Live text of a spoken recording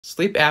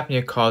Sleep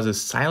apnea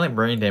causes silent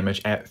brain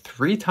damage at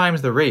 3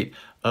 times the rate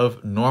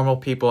of normal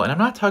people. And I'm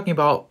not talking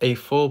about a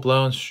full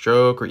blown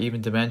stroke or even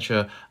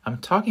dementia. I'm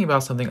talking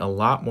about something a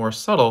lot more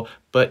subtle,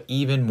 but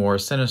even more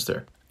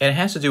sinister. And it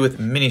has to do with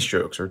mini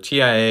strokes or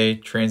TIA,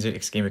 transient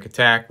ischemic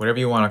attack, whatever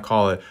you want to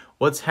call it.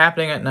 What's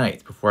happening at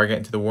night before I get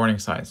into the warning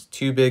signs?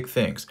 Two big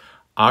things.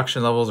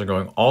 Oxygen levels are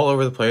going all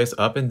over the place,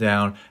 up and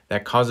down.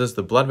 That causes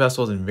the blood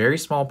vessels in very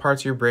small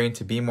parts of your brain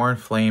to be more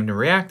inflamed and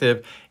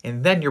reactive.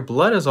 And then your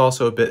blood is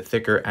also a bit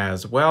thicker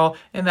as well,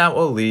 and that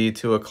will lead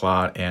to a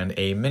clot and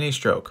a mini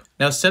stroke.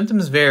 Now,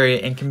 symptoms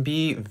vary and can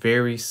be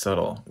very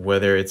subtle,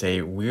 whether it's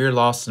a weird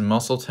loss in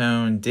muscle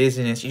tone,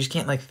 dizziness, you just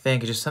can't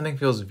think, it's just something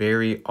feels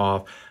very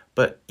off.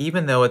 But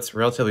even though it's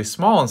relatively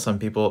small in some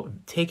people,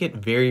 take it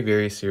very,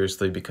 very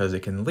seriously because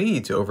it can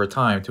lead to, over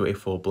time, to a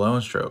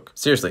full-blown stroke.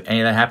 Seriously, any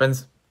of that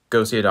happens,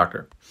 go see a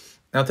doctor.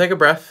 Now take a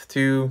breath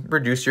to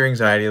reduce your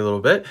anxiety a little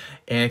bit.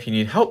 And if you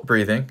need help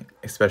breathing,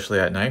 especially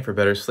at night for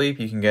better sleep,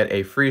 you can get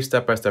a free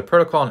step-by-step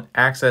protocol and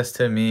access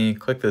to me.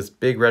 Click this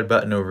big red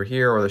button over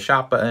here or the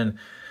shop button,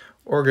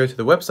 or go to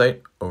the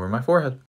website over my forehead.